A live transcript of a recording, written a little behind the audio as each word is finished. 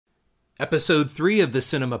Episode 3 of the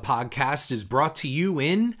Cinema Podcast is brought to you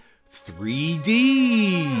in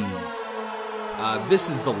 3D.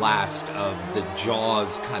 This is the last of the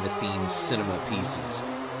Jaws kind of themed cinema pieces.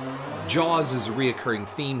 Jaws is a reoccurring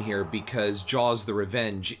theme here because Jaws the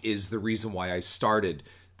Revenge is the reason why I started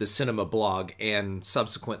the cinema blog and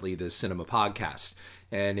subsequently the cinema podcast.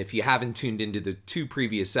 And if you haven't tuned into the 2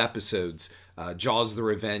 previous episodes, Jaws the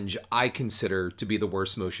Revenge I consider to be the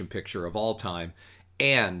worst motion picture of all time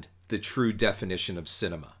and the true definition of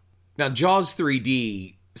cinema. Now, Jaws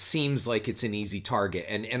 3D seems like it's an easy target,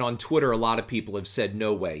 and on Twitter a lot of people have said,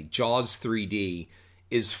 no way, Jaws 3D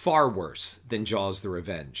is far worse than Jaws the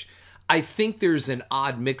Revenge. I think there's an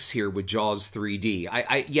odd mix here with Jaws 3D.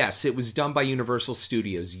 Yes, it was done by Universal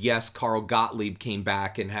Studios. Yes, Carl Gottlieb came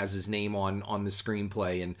back and has his name on the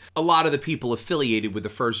screenplay, and a lot of the people affiliated with the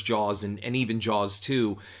first Jaws and even Jaws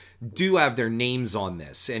 2 do have their names on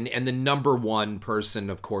this. And the number one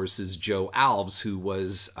person, of course, is Joe Alves, who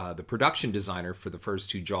was the production designer for the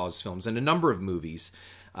first 2 Jaws films and a number of movies.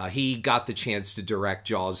 He got the chance to direct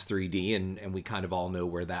Jaws 3D, and we kind of all know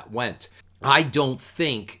where that went. I don't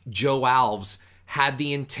think Joe Alves had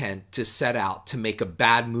the intent to set out to make a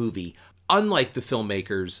bad movie, unlike the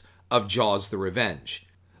filmmakers of Jaws the Revenge.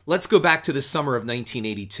 Let's go back to the summer of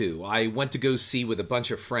 1982. I went to go see with a bunch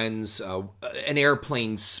of friends an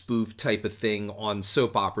airplane spoof type of thing on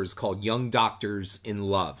soap operas called Young Doctors in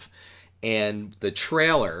Love. And the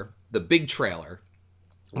trailer, the big trailer,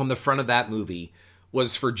 on the front of that movie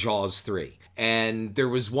was for Jaws 3. And there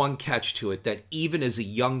was one catch to it that even as a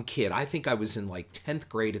young kid, I think I was in like 10th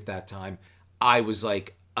grade at that time, I was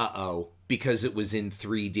like, uh-oh, because it was in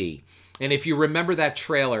 3D. And if you remember that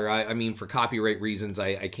trailer, I mean, for copyright reasons,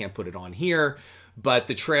 I can't put it on here, but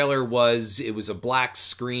the trailer was a black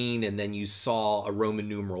screen, and then you saw a Roman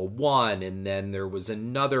numeral 1, and then there was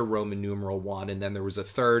another Roman numeral 1, and then there was a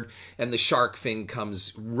third, and the shark fin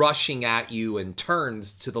comes rushing at you and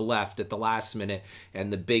turns to the left at the last minute,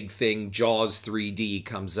 and the big thing, Jaws 3D,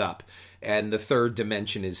 comes up, and the third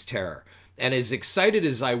dimension is terror. And as excited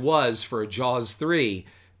as I was for a Jaws 3,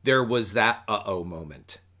 there was that uh-oh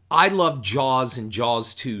moment. I loved Jaws and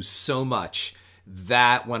Jaws 2 so much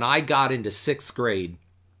that when I got into 6th grade,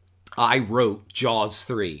 I wrote Jaws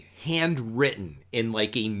 3, handwritten in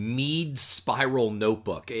like a Mead spiral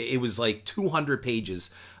notebook. It was like 200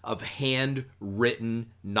 pages of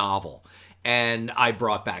handwritten novel. And I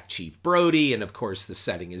brought back Chief Brody, and of course the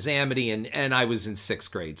setting is Amity, and I was in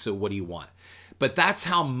 6th grade, so what do you want? But that's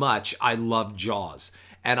how much I loved Jaws.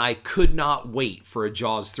 And I could not wait for a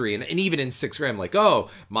Jaws 3. And even in 6th grade, I'm like, oh,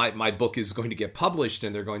 my book is going to get published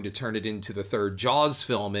and they're going to turn it into the 3rd Jaws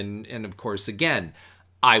film. And of course, again,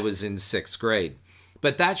 I was in 6th grade.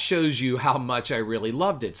 But that shows you how much I really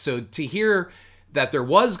loved it. So to hear that there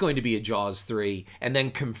was going to be a Jaws 3 and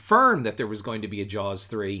then confirm that there was going to be a Jaws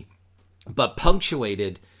 3, but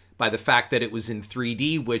punctuated by the fact that it was in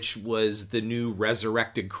 3D, which was the new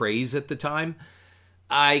resurrected craze at the time,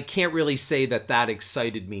 I can't really say that that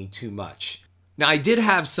excited me too much. Now, I did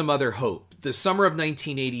have some other hope. The summer of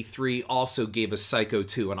 1983 also gave us Psycho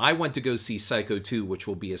 2, and I went to go see Psycho 2, which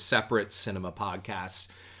will be a separate cinema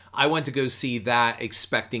podcast. I went to go see that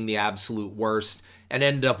expecting the absolute worst and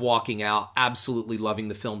ended up walking out absolutely loving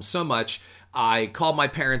the film so much. I called my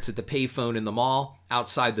parents at the payphone in the mall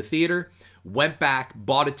outside the theater, went back,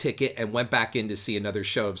 bought a ticket, and went back in to see another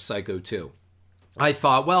show of Psycho 2. I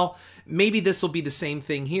thought, well, maybe this will be the same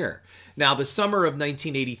thing here. Now, the summer of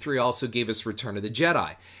 1983 also gave us Return of the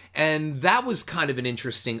Jedi. And that was kind of an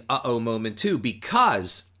interesting uh-oh moment too,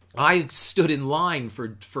 because I stood in line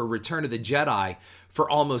for Return of the Jedi for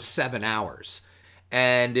almost 7 hours.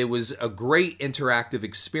 And it was a great interactive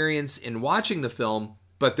experience in watching the film,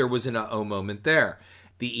 but there was an uh-oh moment there,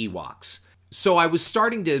 the Ewoks. So I was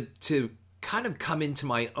starting to kind of come into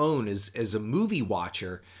my own as a movie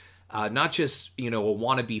watcher. Not just, a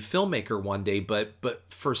wannabe filmmaker one day, but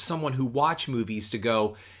for someone who watched movies to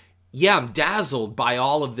go, yeah, I'm dazzled by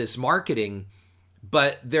all of this marketing,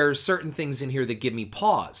 but there are certain things in here that give me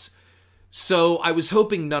pause. So I was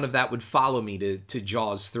hoping none of that would follow me to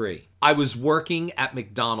Jaws 3. I was working at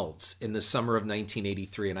McDonald's in the summer of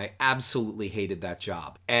 1983, and I absolutely hated that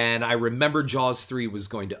job. And I remember Jaws 3 was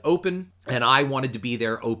going to open, and I wanted to be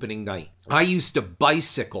there opening night. I used to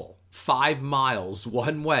bicycle 5 miles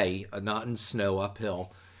one way, not in snow,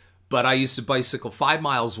 uphill, but I used to bicycle 5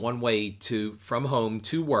 miles one way from home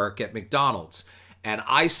to work at McDonald's. And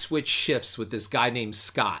I switched shifts with this guy named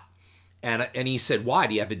Scott. And he said, why?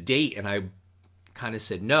 Do you have a date? And I kind of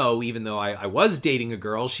said no, even though I was dating a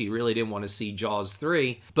girl. She really didn't want to see Jaws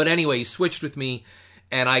 3. But anyway, he switched with me.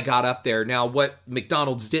 and I got up there. Now, what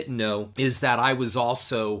McDonald's didn't know is that I was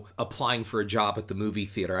also applying for a job at the movie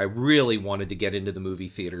theater. I really wanted to get into the movie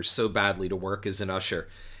theater so badly to work as an usher.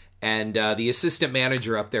 And the assistant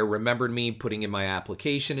manager up there remembered me putting in my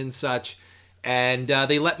application and such, and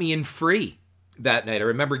they let me in free that night. I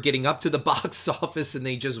remember getting up to the box office and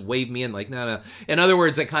they just waved me in like, no, no. In other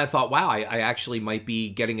words, I kind of thought, wow, I actually might be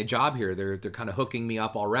getting a job here. They're kind of hooking me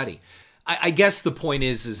up already. I guess the point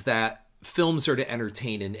is that films are to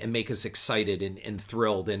entertain and make us excited and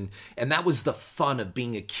thrilled. And that was the fun of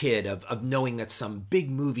being a kid, of knowing that some big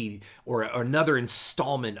movie or another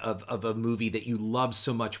installment of a movie that you love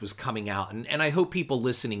so much was coming out. And I hope people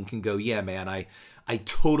listening can go, yeah, man, I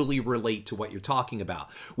totally relate to what you're talking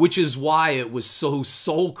about, which is why it was so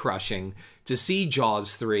soul-crushing to see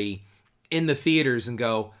Jaws 3 in the theaters and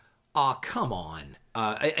go, aw, come on.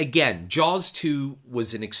 Again, Jaws 2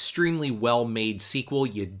 was an extremely well-made sequel.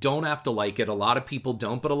 You don't have to like it. A lot of people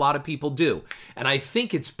don't, but a lot of people do. And I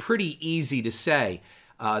think it's pretty easy to say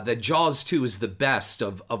that Jaws 2 is the best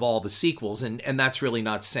of all the sequels, and that's really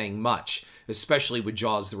not saying much, especially with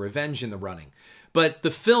Jaws the Revenge in the running. But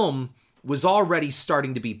the film was already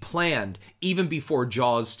starting to be planned even before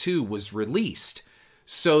Jaws 2 was released.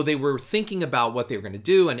 So they were thinking about what they were going to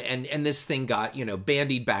do, and this thing got,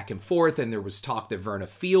 bandied back and forth, and there was talk that Verna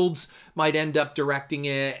Fields might end up directing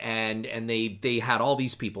it, and they had all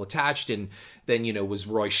these people attached, and then, was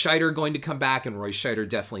Roy Scheider going to come back, and Roy Scheider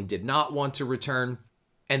definitely did not want to return.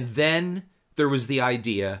 And then there was the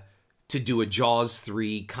idea to do a Jaws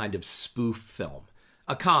 3 kind of spoof film,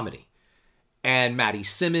 a comedy. And Maddie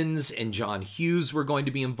Simmons and John Hughes were going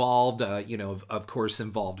to be involved, of course,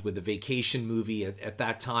 involved with the Vacation movie at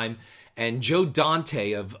that time. And Joe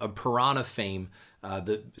Dante of Piranha fame,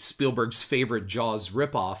 the Spielberg's favorite Jaws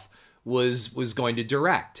ripoff, was going to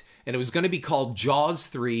direct. And it was going to be called Jaws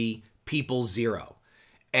 3 People Zero.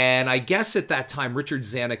 And I guess at that time, Richard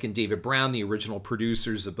Zanuck and David Brown, the original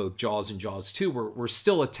producers of both Jaws and Jaws 2, were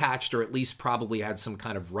still attached, or at least probably had some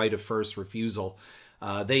kind of right of first refusal.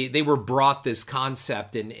 They were brought this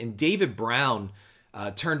concept, and David Brown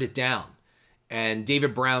turned it down. And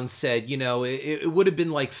David Brown said, it would have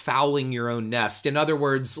been like fouling your own nest. In other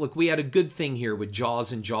words, look, we had a good thing here with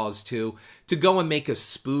Jaws and Jaws 2. To go and make a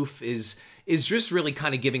spoof is just really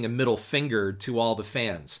kind of giving a middle finger to all the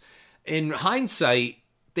fans. In hindsight,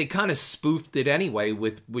 they kind of spoofed it anyway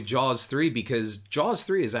with Jaws 3, because Jaws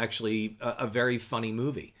 3 is actually a very funny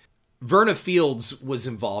movie. Verna Fields was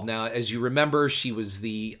involved. Now, as you remember, she was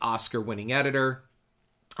the Oscar-winning editor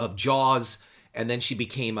of Jaws, and then she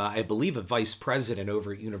became, I believe, a vice president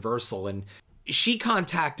over at Universal. And she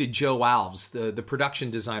contacted Joe Alves, the production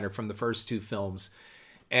designer from the first two films,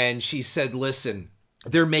 and she said, listen,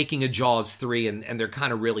 they're making a Jaws 3, and they're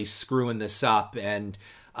kind of really screwing this up, and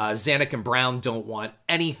Zanuck and Brown don't want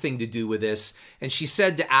anything to do with this. And she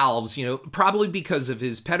said to Alves, probably because of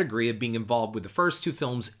his pedigree of being involved with the first two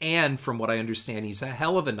films, and from what I understand, he's a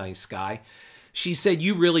hell of a nice guy. She said,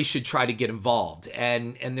 you really should try to get involved.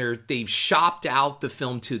 And they've shopped out the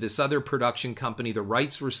film to this other production company. The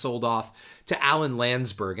rights were sold off to Alan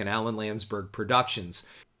Landsberg and Alan Landsberg Productions.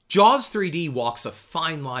 Jaws 3D walks a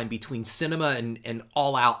fine line between cinema and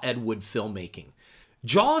all-out Ed Wood filmmaking.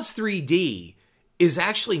 Jaws 3D is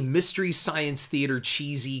actually mystery science theater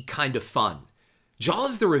cheesy kind of fun.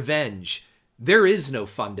 Jaws the Revenge, there is no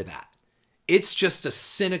fun to that. It's just a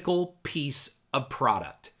cynical piece of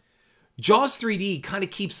product. Jaws 3D kind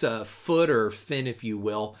of keeps a foot or fin, if you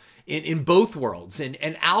will, in both worlds. And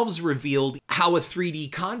Alves revealed how a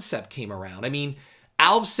 3D concept came around. I mean,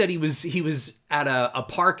 Alves said he was at a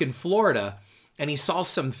park in Florida and he saw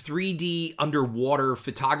some 3D underwater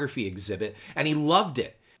photography exhibit and he loved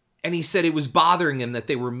it. And he said it was bothering him that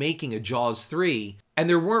they were making a Jaws 3, and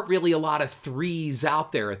there weren't really a lot of threes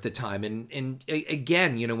out there at the time. And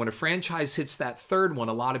again, when a franchise hits that third one,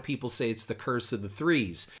 a lot of people say it's the curse of the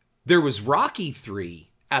threes. There was Rocky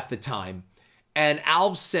 3 at the time, and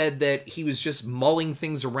Alves said that he was just mulling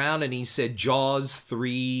things around, and he said Jaws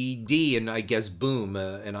 3D, and I guess, boom,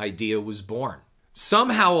 an idea was born.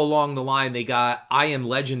 Somehow along the line, they got I Am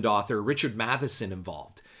Legend author Richard Matheson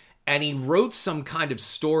involved. And he wrote some kind of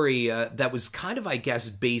story that was kind of, I guess,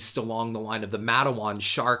 based along the line of the Matawan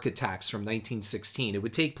shark attacks from 1916. It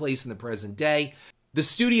would take place in the present day. The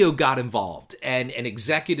studio got involved, and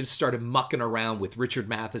executives started mucking around with Richard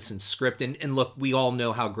Matheson's script. And look, we all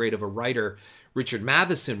know how great of a writer Richard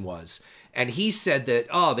Matheson was. And he said that,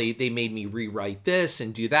 they made me rewrite this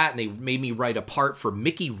and do that, and they made me write a part for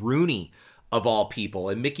Mickey Rooney, of all people.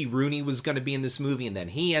 And Mickey Rooney was going to be in this movie, and then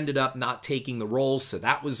he ended up not taking the role, so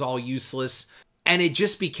that was all useless. And it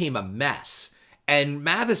just became a mess. And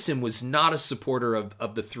Matheson was not a supporter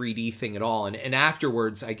of the 3D thing at all. And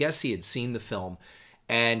afterwards, I guess he had seen the film,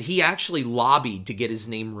 and he actually lobbied to get his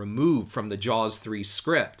name removed from the Jaws 3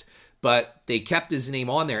 script. But they kept his name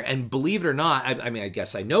on there. And believe it or not, I mean, I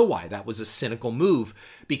guess I know why. That was a cynical move,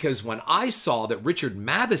 because when I saw that Richard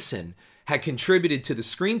Matheson had contributed to the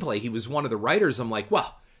screenplay, he was one of the writers, I'm like,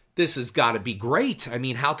 well, this has got to be great. I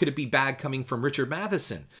mean, how could it be bad coming from Richard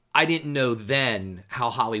Matheson? I didn't know then how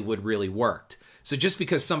Hollywood really worked. So just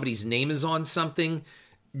because somebody's name is on something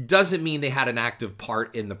doesn't mean they had an active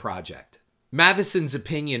part in the project. Matheson's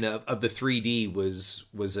opinion of the 3D was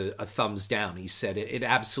a thumbs down. He said it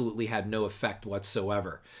absolutely had no effect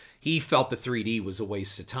whatsoever. He felt the 3D was a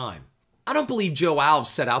waste of time. I don't believe Joe Alves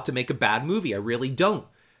set out to make a bad movie. I really don't.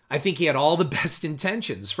 I think he had all the best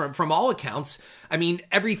intentions from all accounts. I mean,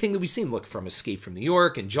 everything that we've seen, look, from Escape from New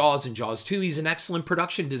York and Jaws 2, he's an excellent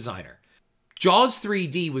production designer. Jaws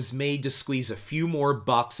 3D was made to squeeze a few more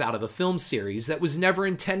bucks out of a film series that was never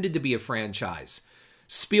intended to be a franchise.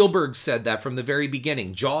 Spielberg said that from the very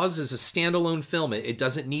beginning. Jaws is a standalone film. It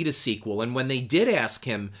doesn't need a sequel. And when they did ask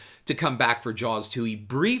him to come back for Jaws 2, he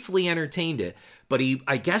briefly entertained it. But he,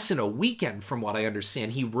 I guess in a weekend, from what I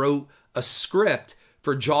understand, he wrote a script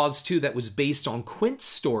for Jaws 2 that was based on Quint's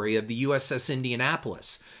story of the USS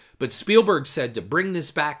Indianapolis. But Spielberg said to bring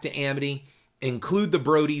this back to Amity, include the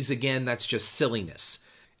Brodies again, that's just silliness.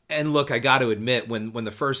 And look, I got to admit, when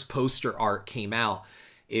the first poster art came out,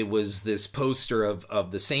 it was this poster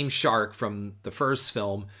of the same shark from the first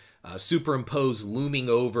film, superimposed looming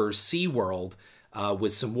over SeaWorld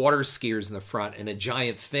with some water skiers in the front and a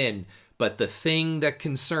giant fin. But the thing that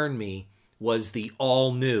concerned me was the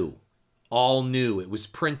all new. All new. It was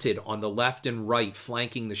printed on the left and right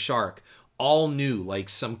flanking the shark. All new, like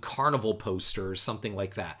some carnival poster or something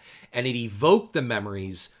like that. And it evoked the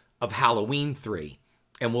memories of Halloween 3.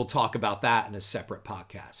 And we'll talk about that in a separate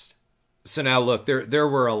podcast. So now look, there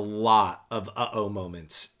were a lot of uh-oh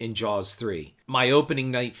moments in Jaws 3. My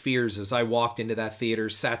opening night fears as I walked into that theater,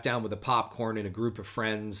 sat down with a popcorn and a group of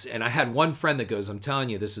friends, and I had one friend that goes, I'm telling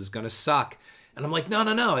you, this is going to suck. And I'm like,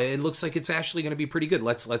 no, it looks like it's actually going to be pretty good.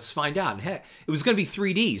 Let's find out. And heck, it was going to be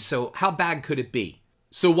 3D, so how bad could it be?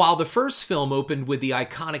 So while the first film opened with the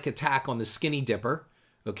iconic attack on the Skinny Dipper,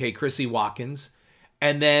 okay, Chrissy Watkins,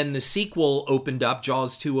 and then the sequel opened up,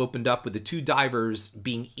 Jaws 2 opened up with the two divers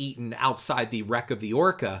being eaten outside the wreck of the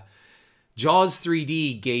Orca, Jaws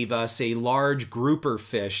 3D gave us a large grouper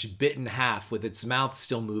fish bit in half with its mouth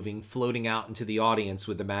still moving, floating out into the audience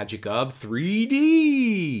with the magic of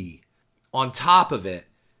 3D. On top of it,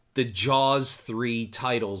 the Jaws 3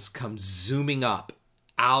 titles come zooming up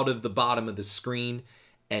out of the bottom of the screen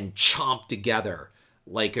and chomp together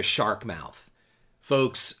like a shark mouth.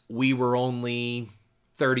 Folks, we were only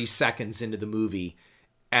 30 seconds into the movie,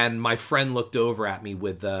 and my friend looked over at me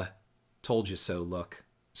with the told you so look.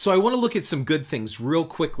 So I want to look at some good things real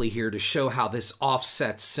quickly here to show how this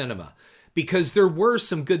offsets cinema, because there were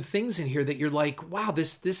some good things in here that you're like, wow,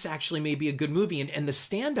 this actually may be a good movie. And the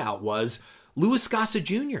standout was Louis Gossett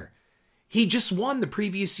Jr. He just won the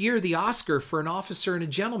previous year the Oscar for An Officer and a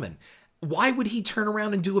Gentleman. Why would he turn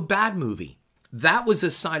around and do a bad movie? That was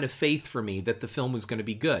a sign of faith for me that the film was going to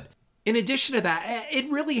be good. In addition to that, it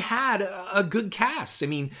really had a good cast. I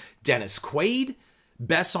mean, Dennis Quaid,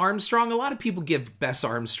 Bess Armstrong. A lot of people give Bess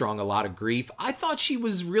Armstrong a lot of grief. I thought she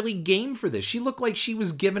was really game for this. She looked like she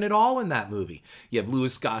was giving it all in that movie. You have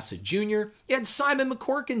Louis Gossett Jr. You had Simon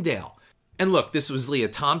McCorkindale. And look, this was Leah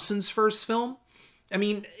Thompson's first film. I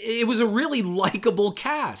mean, it was a really likable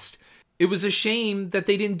cast. It was a shame that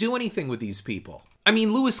they didn't do anything with these people. I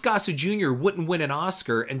mean, Louis Gossett Jr. wouldn't win an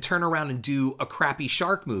Oscar and turn around and do a crappy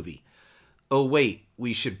shark movie. Oh, wait,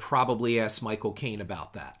 we should probably ask Michael Caine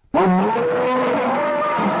about that.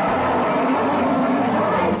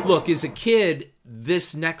 Look, as a kid,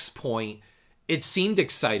 this next point, it seemed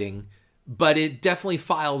exciting, but it definitely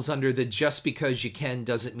files under the just because you can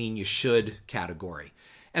doesn't mean you should category.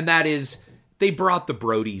 And that is, they brought the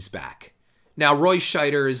Brodies back. Now, Roy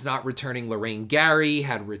Scheider is not returning. Lorraine Gary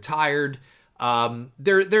had retired.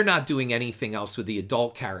 They're not doing anything else with the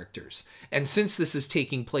adult characters. And since this is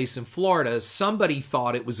taking place in Florida, somebody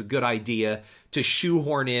thought it was a good idea to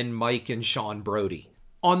shoehorn in Mike and Sean Brody.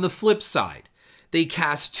 On the flip side, they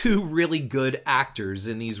cast two really good actors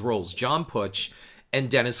in these roles, John Putch and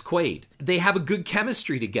Dennis Quaid. They have a good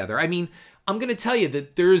chemistry together. I mean, I'm going to tell you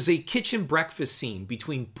that there's a kitchen breakfast scene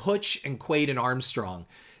between Putch and Quaid and Armstrong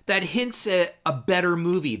that hints at a better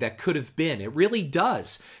movie that could have been. It really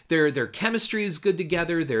does. Their chemistry is good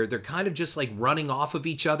together. They're kind of just like running off of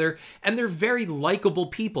each other, and they're very likable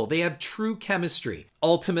people. They have true chemistry.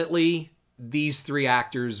 Ultimately, these three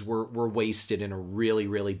actors were wasted in a really,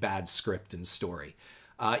 really bad script and story.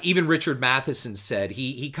 Even Richard Matheson said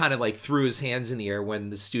he kind of like threw his hands in the air when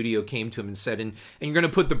the studio came to him and said, and you're going to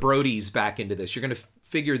put the Brodies back into this. You're going to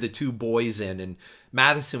figure the two boys in. And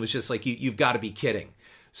Matheson was just like, you've got to be kidding.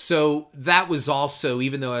 So that was also,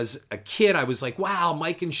 even though as a kid, I was like, wow,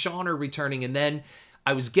 Mike and Sean are returning. And then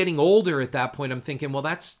I was getting older at that point. I'm thinking, well,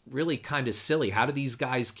 that's really kind of silly. How do these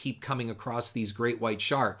guys keep coming across these great white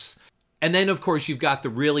sharks? And then, of course, you've got the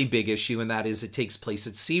really big issue, and that is it takes place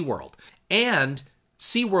at SeaWorld. And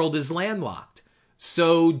SeaWorld is landlocked.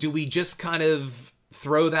 So do we just kind of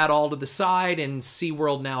throw that all to the side and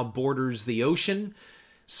SeaWorld now borders the ocean?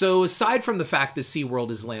 So aside from the fact that SeaWorld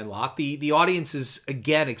is landlocked, the audience is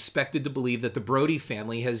again expected to believe that the Brody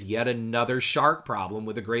family has yet another shark problem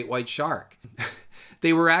with a great white shark.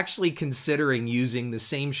 They were actually considering using the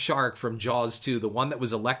same shark from Jaws 2, the one that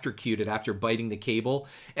was electrocuted after biting the cable,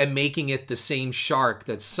 and making it the same shark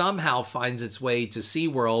that somehow finds its way to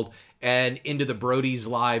SeaWorld and into the Brodies'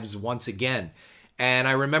 lives once again. And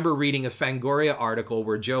I remember reading a Fangoria article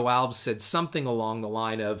where Joe Alves said something along the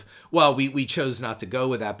line of, well, we chose not to go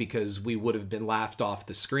with that because we would have been laughed off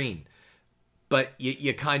the screen. But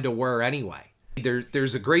you kind of were anyway.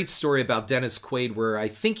 There's a great story about Dennis Quaid where I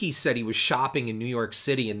think he said he was shopping in New York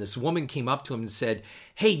City and this woman came up to him and said,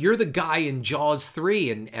 hey, you're the guy in Jaws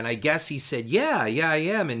 3. And I guess he said, yeah, I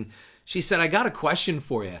am. And she said, I got a question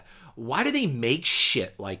for you. Why do they make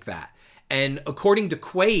shit like that? And according to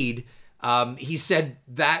Quaid, he said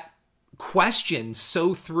that question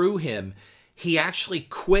so threw him, he actually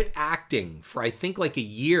quit acting for I think like a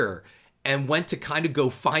year and went to kind of go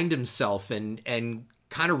find himself and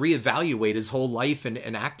kind of reevaluate his whole life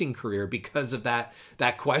and acting career because of that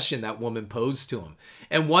question that woman posed to him.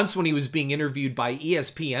 And once when he was being interviewed by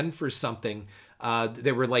ESPN for something,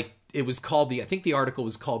 they were like, it was called I think the article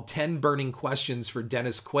was called 10 Burning Questions for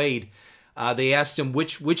Dennis Quaid. They asked him,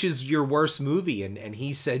 which is your worst movie? And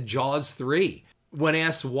he said Jaws 3. When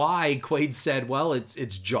asked why, Quaid said, well,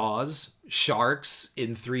 it's Jaws, sharks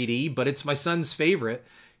in 3D, but it's my son's favorite.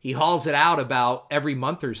 He hauls it out about every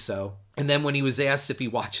month or so. And then when he was asked if he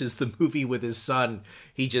watches the movie with his son,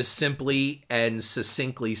 he just simply and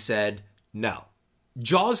succinctly said, no.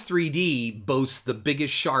 Jaws 3D boasts the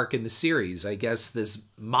biggest shark in the series. I guess this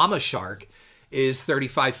mama shark is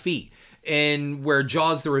 35 feet. And where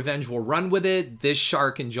Jaws the Revenge will run with it, this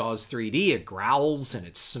shark in Jaws 3D, it growls and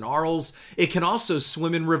it snarls. It can also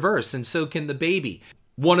swim in reverse, and so can the baby.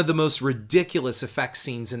 One of the most ridiculous effect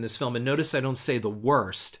scenes in this film, and notice I don't say the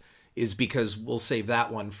worst, is because we'll save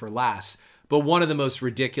that one for last. But one of the most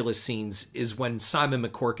ridiculous scenes is when Simon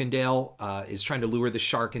McCorkindale is trying to lure the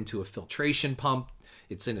shark into a filtration pump.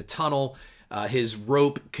 It's in a tunnel. His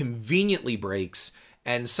rope conveniently breaks.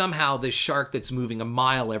 And somehow this shark that's moving a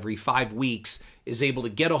mile every 5 weeks is able to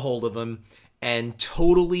get a hold of him and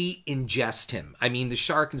totally ingest him. I mean, the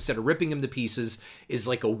shark, instead of ripping him to pieces, is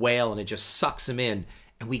like a whale and it just sucks him in.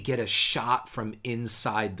 And we get a shot from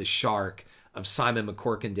inside the shark of Simon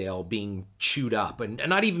McCorkindale being chewed up. And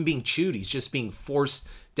not even being chewed, he's just being forced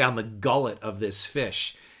down the gullet of this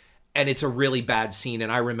fish. And it's a really bad scene.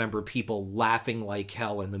 And I remember people laughing like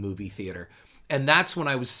hell in the movie theater. And that's when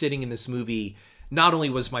I was sitting in this movie. Not only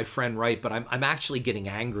was my friend right, but I'm actually getting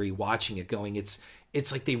angry watching it going, it's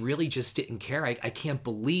like they really just didn't care. I can't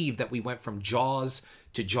believe that we went from Jaws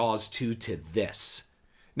to Jaws 2 to this.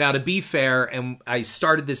 Now, to be fair, and I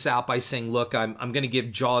started this out by saying, look, I'm going to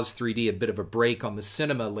give Jaws 3D a bit of a break on the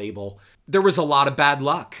Cynema label. There was a lot of bad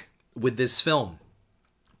luck with this film.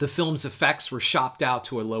 The film's effects were shopped out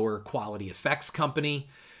to a lower quality effects company.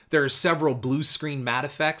 There are several blue screen matte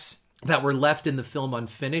effects that were left in the film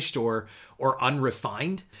unfinished or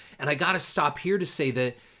unrefined. And I got to stop here to say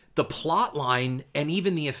that the plot line and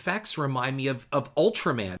even the effects remind me of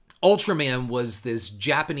Ultraman. Ultraman was this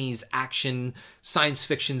Japanese action science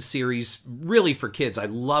fiction series really for kids. I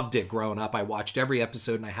loved it growing up. I watched every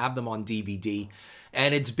episode and I have them on DVD.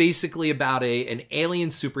 And it's basically about an alien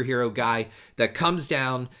superhero guy that comes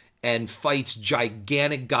down and fights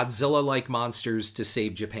gigantic Godzilla-like monsters to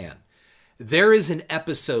save Japan. There is an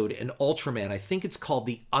episode in Ultraman, I think it's called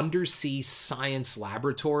the Undersea Science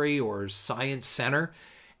Laboratory or Science Center,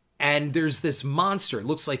 and there's this monster. It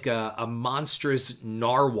looks like a monstrous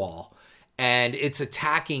narwhal, and it's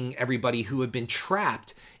attacking everybody who have been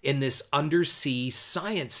trapped in this undersea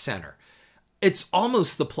science center. It's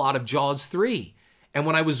almost the plot of Jaws 3. And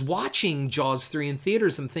when I was watching Jaws 3 in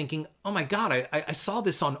theaters, I'm thinking, oh my God, I saw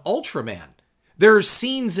this on Ultraman. There are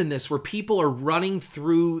scenes in this where people are running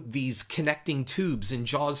through these connecting tubes in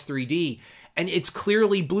Jaws 3D, and it's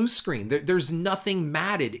clearly blue screen. There's nothing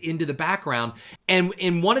matted into the background. And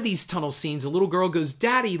in one of these tunnel scenes, a little girl goes,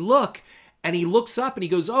 "Daddy, look." And he looks up and he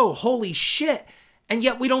goes, "Oh, holy shit." And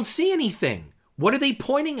yet we don't see anything. What are they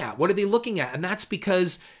pointing at? What are they looking at? And that's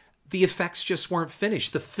because the effects just weren't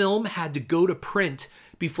finished. The film had to go to print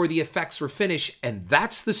before the effects were finished, and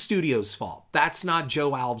that's the studio's fault. That's not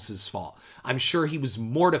Joe Alves' fault. I'm sure he was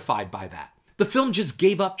mortified by that. The film just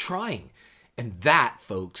gave up trying. And that,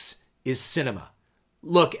 folks, is cinema.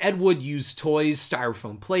 Look, Ed Wood used toys,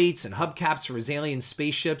 styrofoam plates, and hubcaps for his alien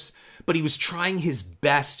spaceships, but he was trying his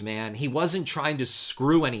best, man. He wasn't trying to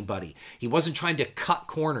screw anybody. He wasn't trying to cut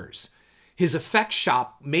corners. His effects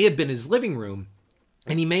shop may have been his living room,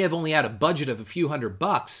 and he may have only had a budget of a few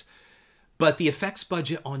 $100, but the effects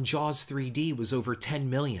budget on Jaws 3D was over $10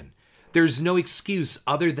 million. There's no excuse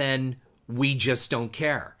other than we just don't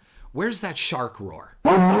care. Where's that shark roar?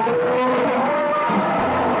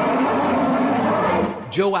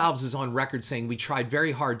 Joe Alves is on record saying we tried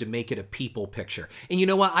very hard to make it a people picture. And you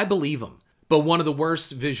know what? I believe him. But one of the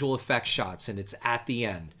worst visual effects shots, and it's at the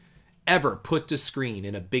end, ever put to screen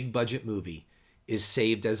in a big budget movie is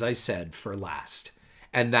saved, as I said, for last.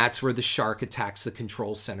 And that's where the shark attacks the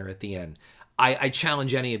control center at the end. I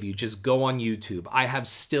challenge any of you, just go on YouTube. I have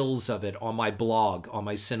stills of it on my blog, on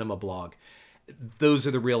my Cynema blog. Those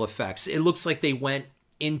are the real effects. It looks like they went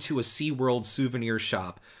into a SeaWorld souvenir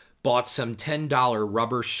shop, bought some $10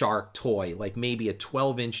 rubber shark toy, like maybe a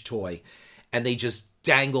 12-inch toy, and they just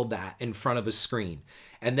dangled that in front of a screen.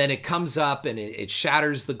 And then it comes up and it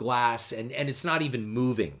shatters the glass, and it's not even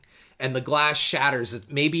moving. And the glass shatters.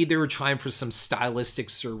 Maybe they were trying for some stylistic,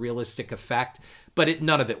 surrealistic effect, but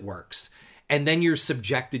none of it works. And then you're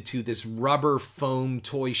subjected to this rubber foam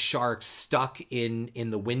toy shark stuck in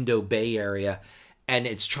the window bay area, and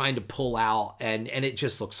it's trying to pull out, and it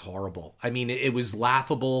just looks horrible. I mean, it was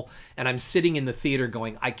laughable, and I'm sitting in the theater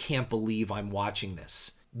going, I can't believe I'm watching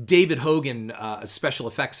this. David Hogan, a special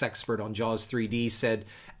effects expert on Jaws 3D, said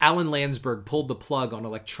Alan Landsberg pulled the plug on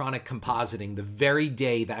electronic compositing the very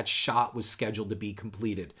day that shot was scheduled to be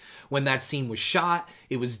completed. When that scene was shot,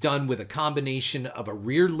 it was done with a combination of a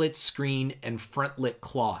rear-lit screen and front-lit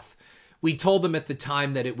cloth. We told them at the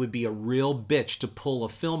time that it would be a real bitch to pull a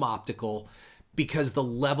film optical because the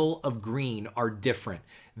level of green are different.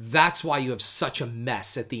 That's why you have such a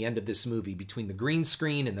mess at the end of this movie between the green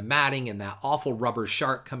screen and the matting and that awful rubber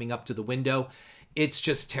shark coming up to the window. It's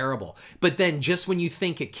just terrible. But then just when you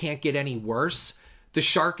think it can't get any worse, the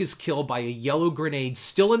shark is killed by a yellow grenade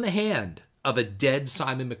still in the hand of a dead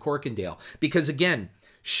Simon McCorkindale. Because again,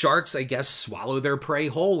 sharks, I guess, swallow their prey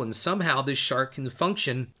whole, and somehow this shark can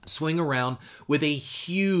function, swing around with a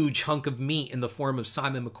huge hunk of meat in the form of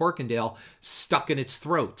Simon McCorkindale stuck in its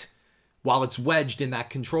throat while it's wedged in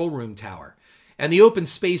that control room tower. And the open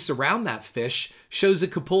space around that fish shows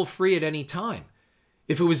it could pull free at any time.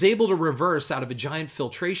 If it was able to reverse out of a giant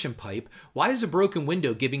filtration pipe, why is a broken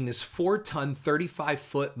window giving this 4-ton,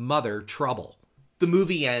 35-foot mother trouble? The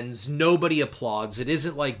movie ends, nobody applauds. It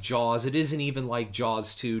isn't like Jaws. It isn't even like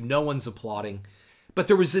Jaws 2. No one's applauding. But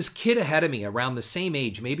there was this kid ahead of me around the same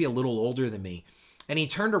age, maybe a little older than me. And he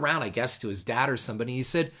turned around, I guess, to his dad or somebody. He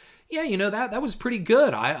said, yeah, you know, that was pretty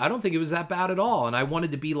good. I don't think it was that bad at all. And I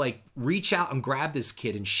wanted to be like, reach out and grab this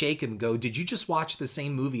kid and shake him and go, did you just watch the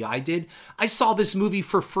same movie I did? I saw this movie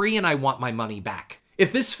for free and I want my money back.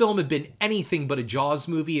 If this film had been anything but a Jaws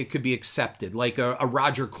movie, it could be accepted, like a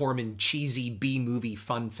Roger Corman cheesy B-movie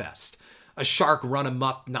fun fest, a shark run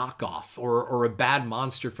amok knockoff, or a bad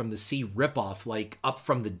monster from the sea ripoff like Up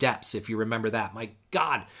from the Depths, if you remember that. My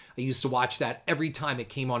God, I used to watch that every time it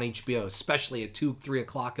came on HBO, especially at 2, 3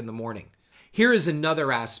 o'clock in the morning. Here is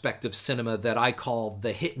another aspect of cinema that I call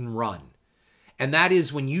the hit and run. And that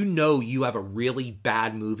is when you know you have a really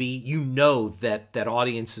bad movie, you know that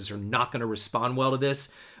audiences are not going to respond well to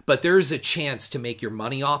this, but there's a chance to make your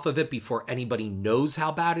money off of it before anybody knows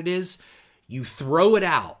how bad it is. You throw it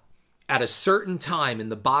out at a certain time in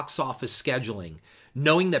the box office scheduling,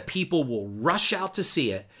 knowing that people will rush out to see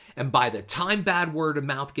it, and by the time bad word of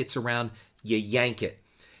mouth gets around, you yank it.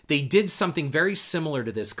 They did something very similar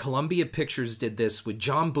to this. Columbia Pictures did this with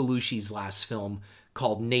John Belushi's last film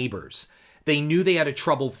called Neighbors. They knew they had a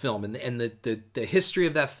troubled film, and the history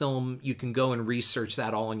of that film, you can go and research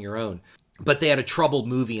that all on your own. But they had a troubled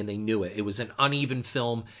movie, and they knew it. It was an uneven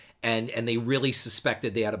film, and they really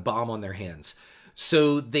suspected they had a bomb on their hands.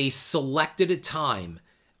 So they selected a time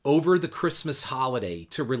over the Christmas holiday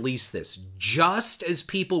to release this, just as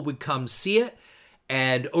people would come see it.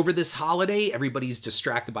 And over this holiday, everybody's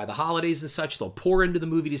distracted by the holidays and such. They'll pour into the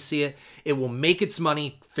movie to see it. It will make its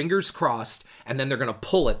money, fingers crossed. and then they're going to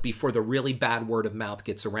pull it before the really bad word of mouth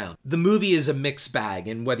gets around. The movie is a mixed bag,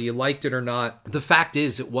 and whether you liked it or not, the fact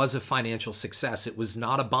is it was a financial success. It was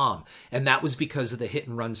not a bomb, and that was because of the hit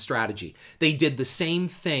and run strategy. They did the same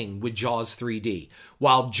thing with Jaws 3D.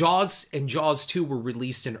 While Jaws and Jaws 2 were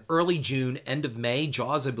released in early June, end of May,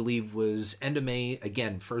 Jaws, I believe, was end of May,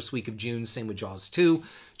 again, first week of June, same with Jaws 2.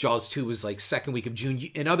 Jaws 2 was like second week of June.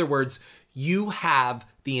 In other words, you have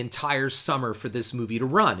the entire summer for this movie to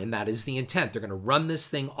run, and that is the intent. They're going to run this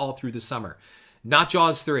thing all through the summer. Not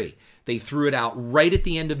Jaws 3. They threw it out right at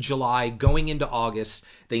the end of July, going into August.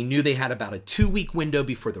 They knew they had about a 2-week window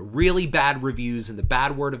before the really bad reviews and the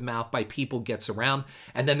bad word of mouth by people gets around,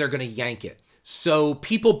 and then they're going to yank it. So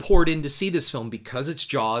people poured in to see this film because it's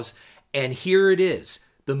Jaws, and here it is.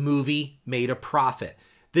 The movie made a profit.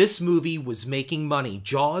 This movie was making money.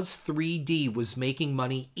 Jaws 3D was making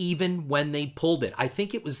money even when they pulled it. I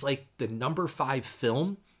think it was like the number 5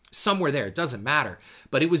 film, somewhere there. It doesn't matter.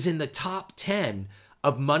 But it was in the top 10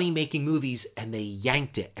 of money-making movies, and they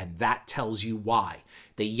yanked it, and that tells you why.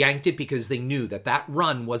 They yanked it because they knew that that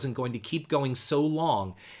run wasn't going to keep going so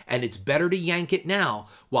long, and it's better to yank it now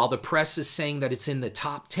while the press is saying that it's in the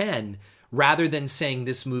top 10 rather than saying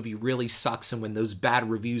this movie really sucks and when those bad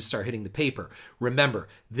reviews start hitting the paper. Remember,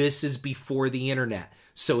 this is before the internet,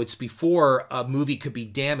 so it's before a movie could be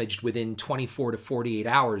damaged within 24 to 48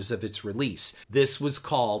 hours of its release. This was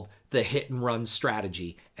called the hit and run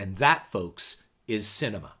strategy, and that, folks, is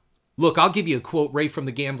cinema. Look, I'll give you a quote right from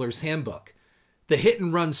the Gambler's Handbook. The hit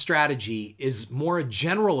and run strategy is more a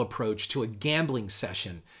general approach to a gambling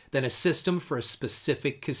session than a system for a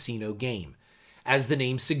specific casino game. As the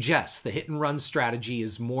name suggests, the hit and run strategy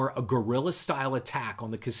is more a guerrilla-style attack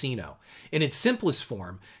on the casino. In its simplest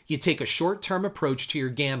form, you take a short-term approach to your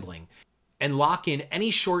gambling and lock in any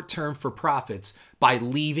short-term for profits by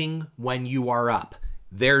leaving when you are up.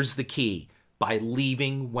 There's the key, by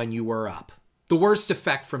leaving when you are up. The worst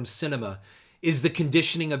effect from cinema is the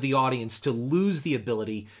conditioning of the audience to lose the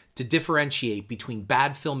ability to differentiate between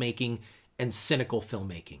bad filmmaking and cynical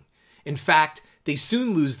filmmaking. In fact, they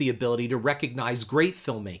soon lose the ability to recognize great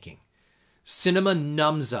filmmaking. Cinema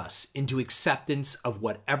numbs us into acceptance of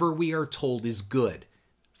whatever we are told is good.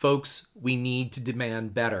 Folks, we need to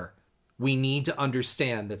demand better. We need to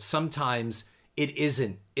understand that sometimes it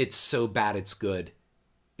isn't, it's so bad it's good.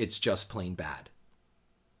 It's just plain bad.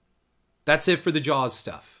 That's it for the Jaws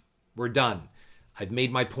stuff. We're done. I've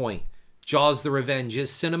made my point. Jaws the Revenge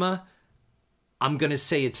is cinema. I'm going to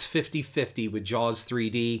say it's 50-50 with Jaws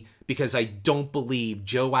 3D because I don't believe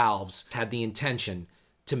Joe Alves had the intention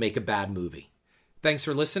to make a bad movie. Thanks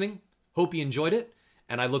for listening. Hope you enjoyed it,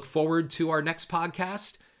 and I look forward to our next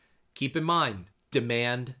podcast. Keep in mind,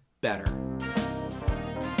 demand better.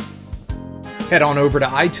 Head on over to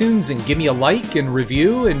iTunes and give me a like and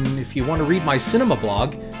review, and if you want to read my cinema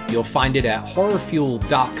blog, you'll find it at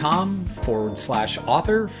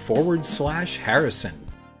horrorfuel.com/author/Harrison.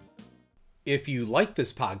 If you like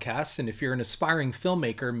this podcast, and if you're an aspiring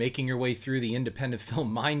filmmaker making your way through the independent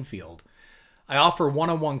film minefield, I offer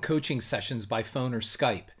one-on-one coaching sessions by phone or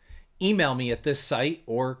Skype. Email me at this site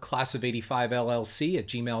or class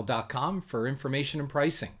of85llc@gmail.com for information and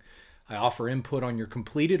pricing. I offer input on your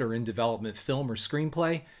completed or in development film or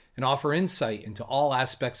screenplay, and offer insight into all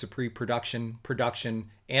aspects of pre-production, production,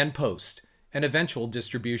 and post, and eventual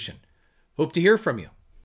distribution. Hope to hear from you.